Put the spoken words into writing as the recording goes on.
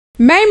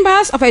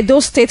Members of Edo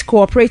State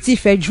Cooperative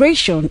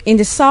Federation in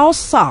the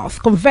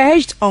South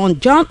converged on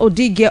John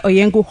Odigie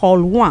Oyegun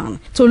Hall 1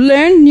 to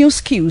learn new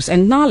skills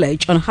and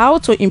knowledge on how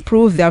to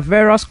improve their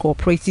various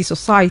cooperative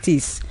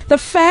societies. The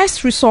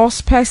first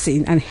resource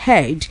person and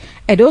head,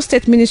 Edo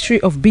State Ministry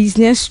of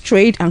Business,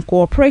 Trade and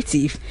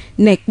Cooperative,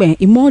 Nekben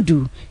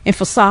Imodu,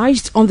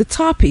 emphasized on the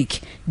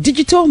topic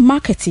digital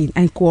marketing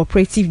and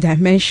cooperative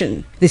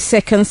dimension. The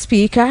second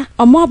speaker,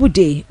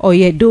 Omobude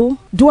Oyedo,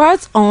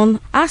 dwelt on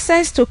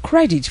access to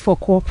credit for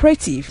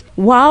cooperative,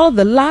 while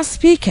the last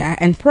speaker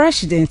and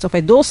president of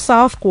Edo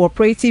South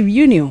Cooperative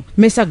Union,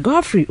 Mr.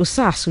 Godfrey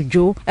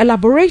Osasujo,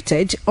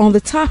 elaborated on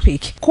the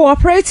topic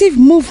cooperative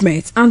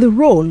movement and the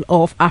role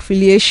of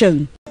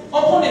affiliation.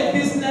 Open a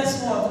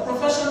business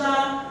professional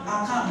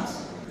account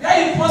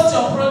where you post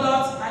your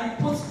product and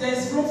you put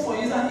there's room for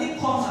you and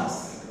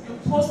e-commerce. You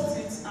post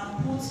it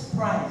and put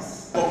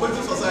price.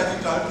 Cooperative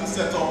society can even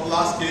set up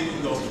large-scale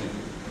industry,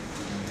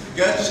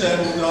 get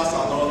shareholders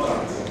and all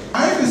that.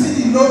 And if you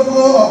see the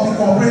logo of the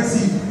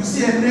cooperative, you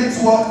see a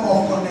network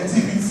of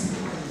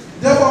connectivity.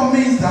 Therefore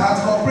means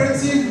that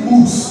cooperative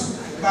moves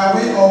by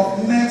way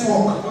of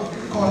network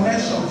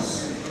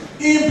connections.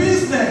 In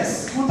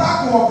business,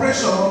 without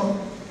cooperation,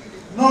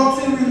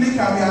 nothing really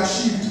can be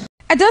achieved.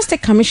 Edo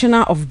State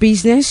Commissioner of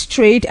Business,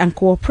 Trade and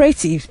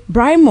Cooperative,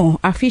 Braimo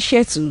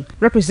Afishetu,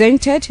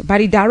 represented by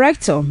the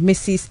director,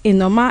 Mrs.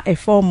 Inoma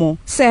Efomo,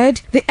 said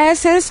the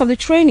essence of the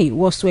training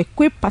was to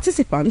equip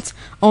participants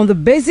on the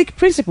basic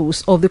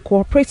principles of the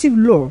cooperative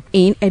law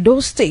in Edo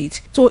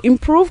State to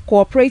improve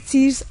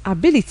cooperatives'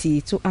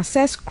 ability to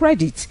access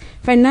credit,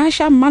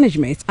 financial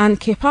management and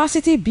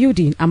capacity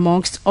building,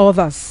 amongst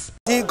others.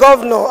 The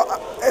governor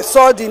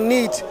saw the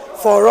need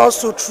for us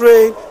to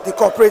train the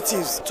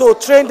cooperatives, to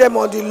train them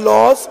on the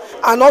laws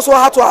and also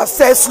how to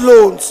access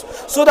loans,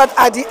 so that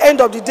at the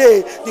end of the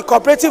day, the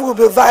cooperative will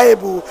be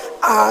viable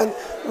and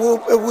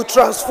will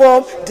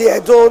transform the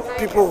Edo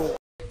people.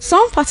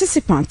 Some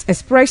participants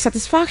expressed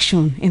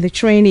satisfaction in the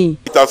training.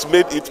 It has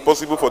made it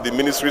possible for the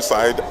ministry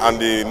side and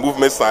the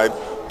movement side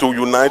to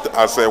unite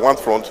as one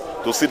front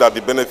to see that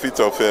the benefit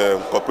of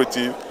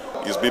cooperative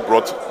is being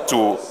brought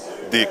to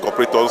the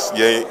cooperators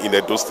here in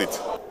Edo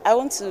State. I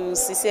want to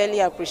sincerely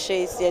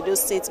appreciate the Edo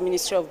State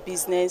Ministry of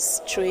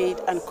Business, Trade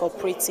and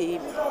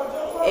Cooperative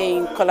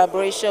in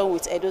collaboration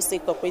with Edo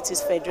State Cooperative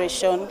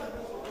Federation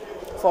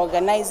for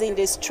organizing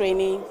this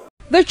training.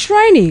 The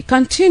training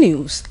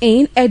continues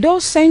in Edo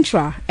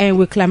Central and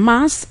will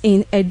climax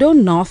in Edo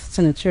North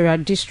Senatorial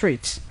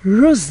District.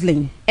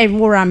 Roseline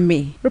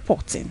Ebhoramen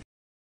reporting.